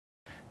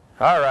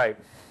All right,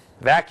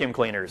 vacuum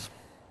cleaners.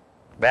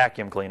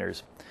 Vacuum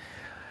cleaners.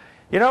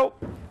 You know,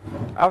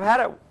 I've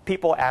had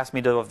people ask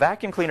me, does a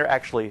vacuum cleaner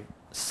actually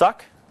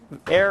suck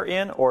air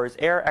in, or is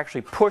air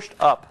actually pushed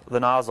up the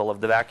nozzle of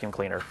the vacuum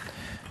cleaner?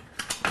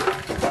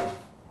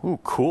 Ooh,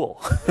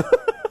 cool.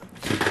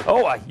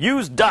 Oh, I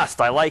use dust.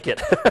 I like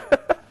it.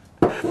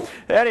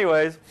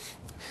 Anyways,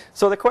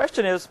 so the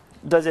question is,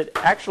 does it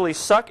actually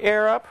suck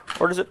air up,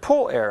 or does it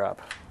pull air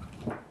up?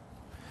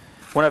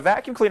 When a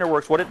vacuum cleaner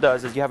works, what it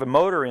does is you have a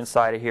motor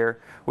inside of here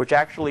which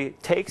actually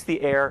takes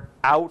the air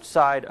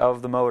outside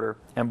of the motor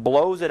and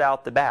blows it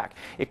out the back.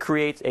 It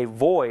creates a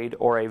void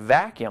or a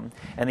vacuum,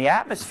 and the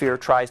atmosphere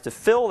tries to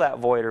fill that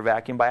void or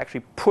vacuum by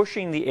actually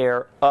pushing the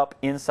air up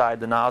inside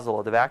the nozzle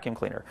of the vacuum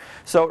cleaner.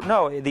 So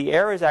no, the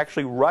air is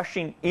actually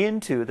rushing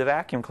into the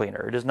vacuum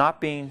cleaner. It is not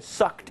being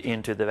sucked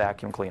into the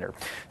vacuum cleaner.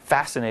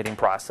 Fascinating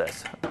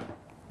process.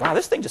 Wow,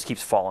 this thing just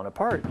keeps falling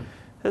apart.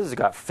 This has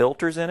got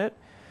filters in it.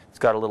 It's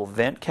got a little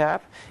vent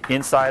cap.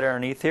 Inside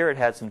underneath here it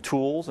had some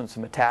tools and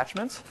some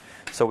attachments.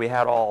 So we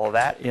had all of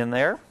that in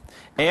there.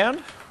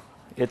 And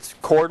it's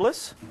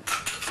cordless,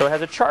 so it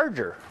has a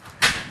charger.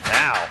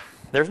 Now,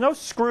 there's no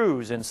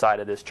screws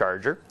inside of this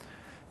charger.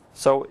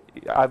 So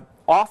I've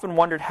often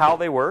wondered how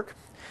they work.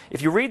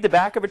 If you read the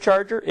back of a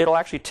charger, it'll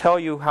actually tell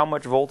you how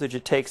much voltage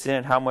it takes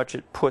in, how much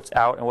it puts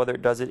out, and whether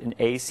it does it in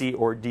AC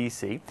or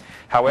DC.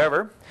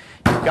 However,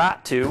 you've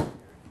got to,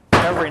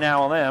 every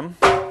now and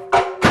then,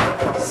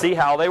 see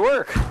how they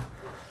work.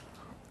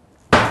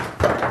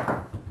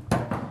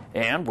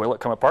 And will it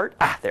come apart?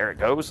 Ah, there it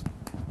goes.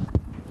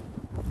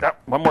 Oh,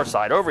 one more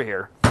side over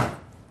here.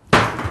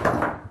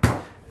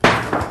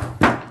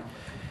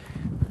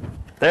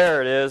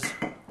 There it is.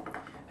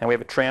 And we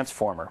have a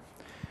transformer.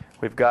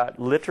 We've got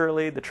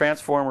literally the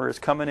transformer is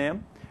coming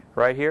in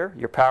right here.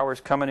 Your power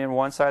is coming in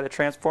one side of the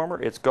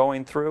transformer. It's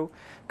going through,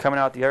 coming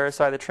out the other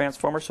side of the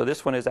transformer. So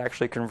this one is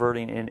actually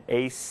converting in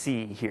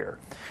AC here.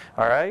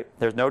 All right?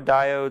 There's no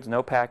diodes,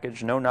 no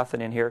package, no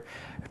nothing in here.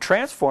 A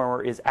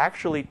transformer is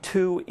actually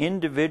two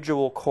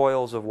individual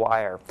coils of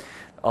wire.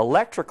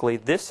 Electrically,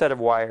 this set of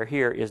wire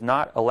here is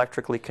not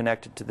electrically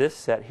connected to this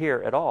set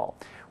here at all.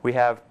 We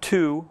have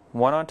two,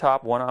 one on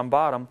top, one on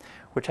bottom,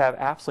 which have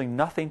absolutely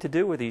nothing to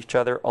do with each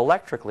other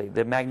electrically.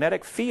 The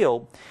magnetic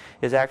field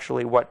is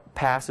actually what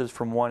passes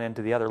from one end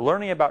to the other.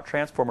 Learning about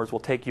transformers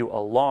will take you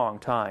a long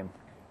time.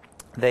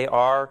 They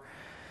are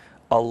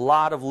a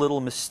lot of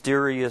little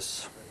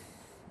mysterious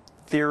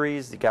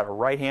theories. You've got a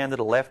right-handed,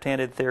 a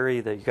left-handed theory.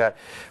 You've got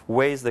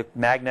ways the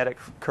magnetic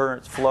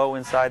currents flow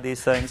inside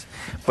these things.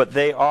 But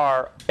they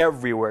are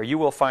everywhere. You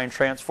will find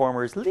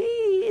transformers, little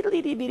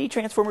itty-bitty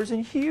transformers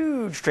and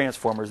huge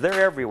transformers.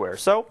 They're everywhere.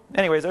 So,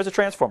 anyways, there's a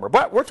transformer.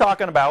 But we're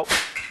talking about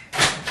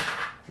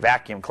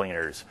vacuum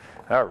cleaners.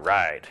 All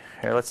right.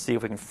 Here, let's see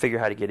if we can figure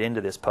out how to get into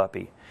this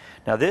puppy.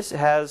 Now, this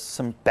has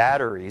some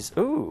batteries.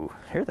 Ooh,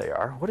 here they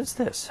are. What is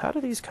this? How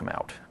do these come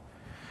out?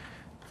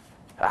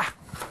 Ah,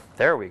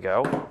 there we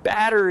go.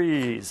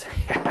 Batteries.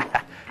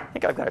 I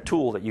think I've got a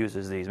tool that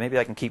uses these. Maybe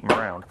I can keep them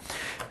around.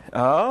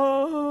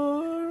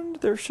 And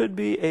there should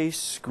be a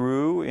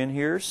screw in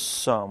here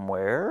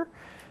somewhere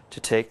to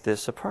take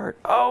this apart.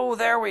 Oh,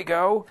 there we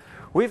go.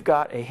 We've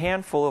got a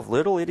handful of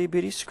little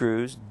itty-bitty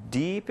screws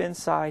deep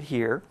inside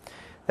here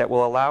that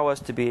will allow us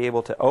to be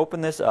able to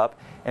open this up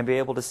and be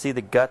able to see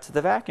the guts of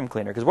the vacuum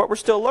cleaner. Because what we're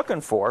still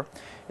looking for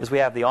is we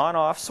have the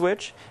on-off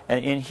switch,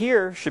 and in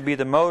here should be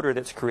the motor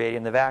that's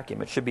creating the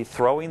vacuum. It should be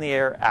throwing the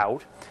air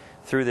out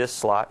through this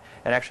slot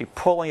and actually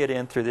pulling it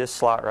in through this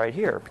slot right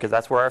here, because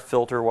that's where our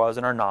filter was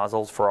and our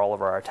nozzles for all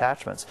of our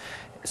attachments.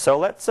 So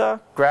let's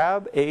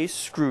grab a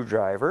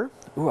screwdriver.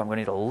 Ooh, I'm going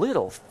to need a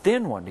little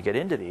thin one to get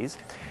into these,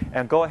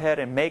 and go ahead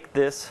and make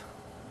this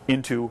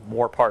into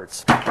more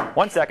parts.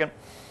 1 second.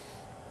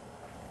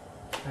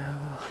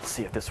 Let's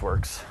see if this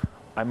works.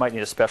 I might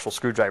need a special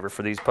screwdriver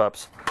for these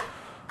pups.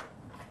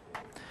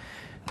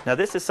 Now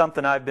this is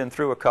something I've been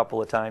through a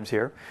couple of times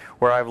here,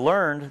 where I've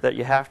learned that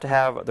you have to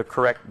have the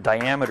correct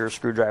diameter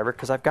screwdriver,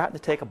 because I've gotten to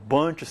take a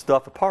bunch of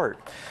stuff apart.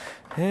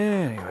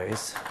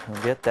 Anyways,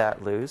 we'll get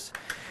that loose.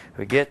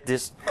 We get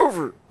this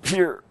over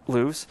here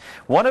loose.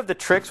 One of the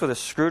tricks with a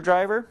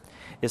screwdriver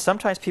is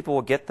sometimes people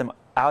will get them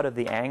out of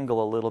the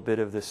angle a little bit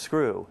of the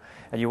screw.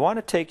 And you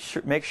want to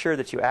make sure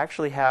that you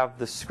actually have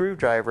the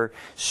screwdriver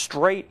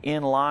straight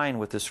in line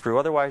with the screw.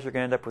 Otherwise, you're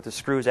going to end up with the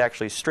screws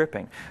actually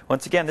stripping.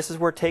 Once again, this is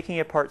where taking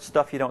apart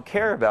stuff you don't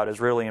care about is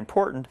really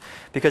important,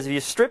 because if you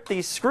strip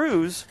these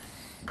screws,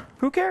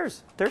 who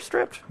cares? They're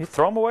stripped. You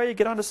throw them away, you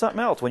get onto something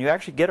else. When you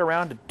actually get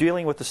around to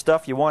dealing with the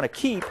stuff you want to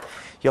keep,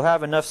 you'll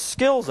have enough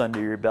skills under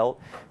your belt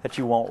that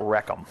you won't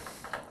wreck them.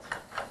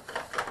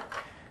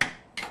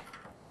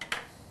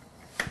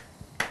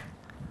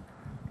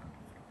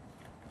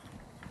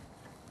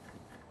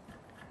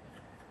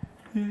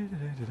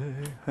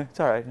 It's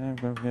all right.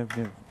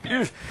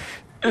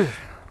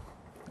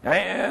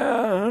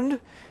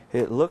 And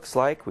it looks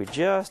like we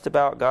just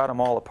about got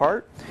them all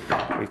apart.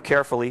 We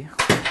carefully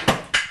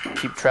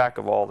keep track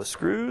of all the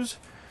screws.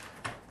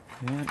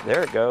 And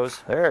there it goes.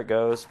 There it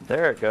goes.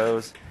 There it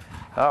goes.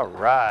 All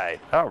right,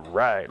 all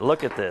right.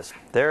 Look at this.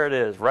 There it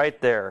is, right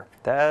there.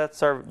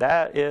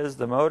 That is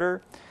the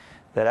motor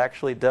that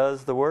actually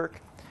does the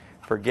work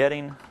for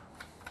getting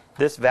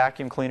this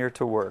vacuum cleaner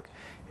to work.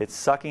 It's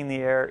sucking the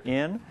air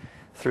in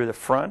through the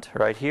front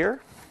right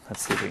here.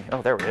 Let's see if we can,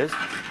 oh, there it is.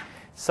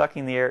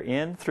 Sucking the air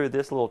in through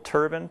this little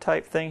turbine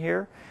type thing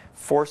here,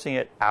 forcing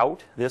it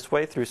out this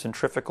way through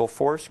centrifugal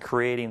force,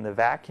 creating the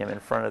vacuum in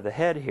front of the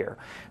head here.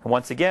 And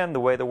once again, the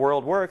way the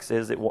world works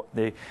is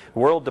the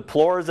world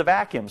deplores a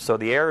vacuum, so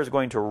the air is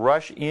going to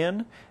rush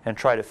in and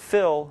try to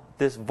fill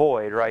this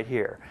void right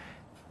here.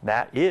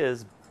 That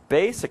is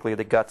basically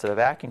the guts of a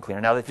vacuum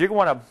cleaner. Now, if you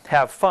want to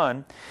have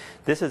fun,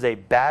 this is a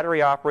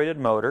battery-operated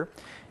motor.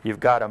 You've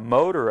got a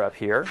motor up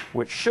here,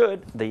 which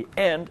should, the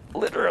end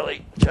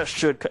literally just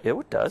should,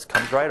 it does,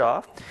 comes right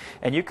off.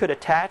 And you could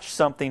attach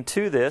something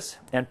to this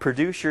and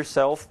produce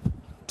yourself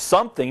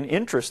something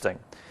interesting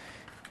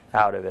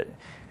out of it.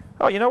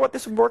 Oh, you know what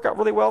this would work out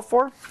really well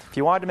for? If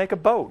you wanted to make a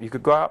boat, you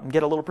could go out and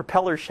get a little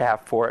propeller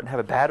shaft for it and have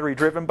a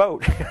battery-driven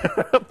boat.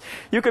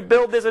 You could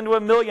build this into a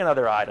million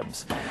other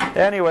items.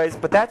 Anyways,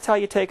 but that's how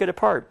you take it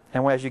apart.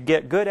 And as you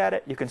get good at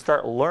it, you can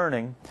start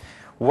learning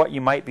what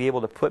you might be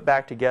able to put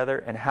back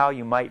together and how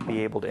you might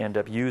be able to end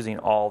up using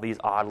all these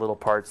odd little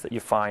parts that you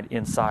find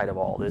inside of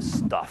all this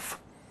stuff.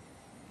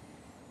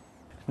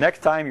 Next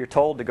time you're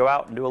told to go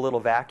out and do a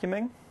little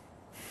vacuuming,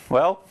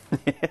 well,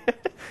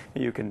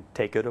 you can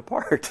take it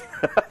apart.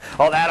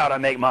 Oh, that ought to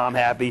make Mom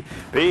happy.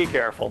 Be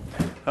careful.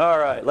 All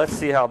right, let's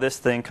see how this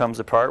thing comes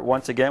apart.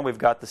 Once again, we've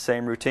got the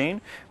same routine.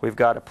 We've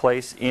got a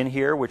place in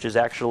here which is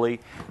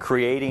actually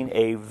creating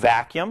a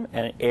vacuum,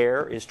 and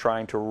air is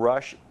trying to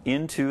rush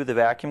into the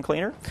vacuum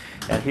cleaner.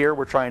 And here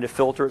we're trying to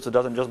filter it so it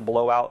doesn't just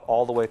blow out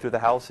all the way through the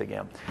house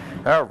again.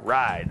 All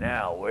right,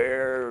 now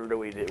where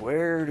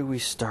do we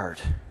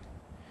start?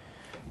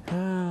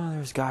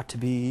 There's got to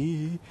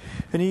be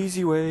an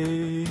easy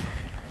way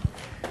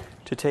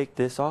to take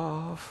this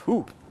off.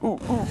 Ooh, ooh,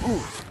 ooh,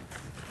 ooh.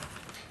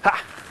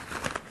 Ha!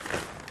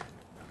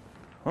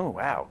 Oh,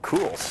 wow,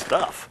 cool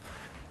stuff.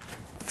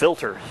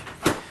 Filter.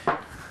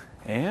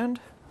 And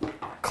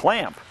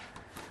clamp.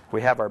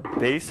 We have our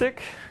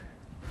basic.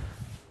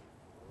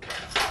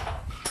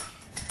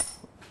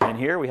 And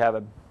here we have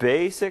a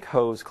basic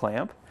hose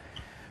clamp.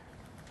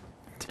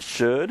 It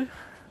should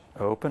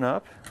open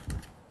up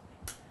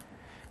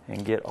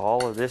and get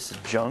all of this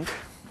junk.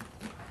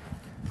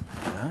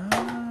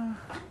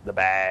 The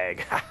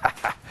bag.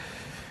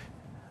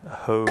 The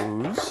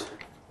hose.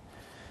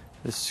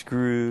 The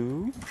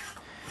screw.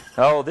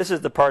 Oh, this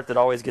is the part that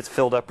always gets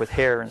filled up with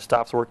hair and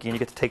stops working, and you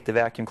get to take the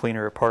vacuum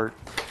cleaner apart.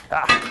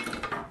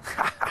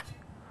 Ah.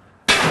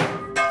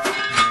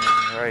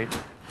 All right.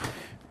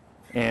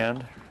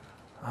 And,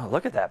 oh,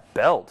 look at that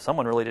belt.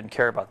 Someone really didn't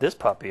care about this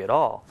puppy at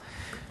all.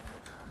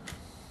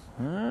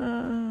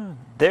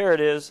 There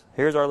it is.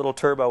 Here's our little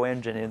turbo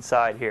engine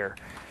inside here.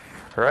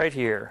 Right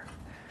here.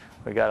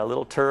 We got a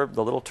little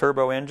the little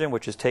turbo engine,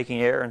 which is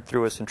taking air and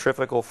through a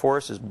centrifugal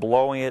force is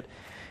blowing it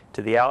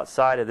to the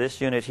outside of this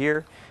unit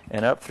here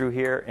and up through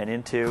here and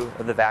into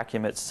the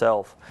vacuum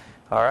itself.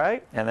 All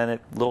right, and then a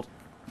little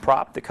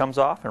prop that comes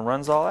off and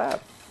runs all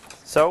that.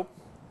 So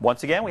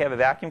once again, we have a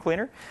vacuum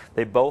cleaner.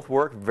 They both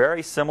work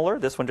very similar.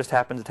 This one just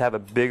happens to have a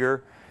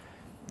bigger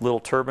little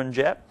turbine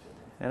jet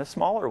and a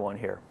smaller one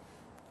here.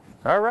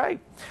 All right,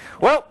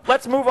 well,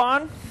 let's move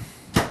on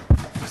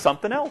to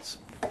something else.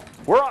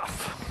 We're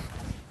off.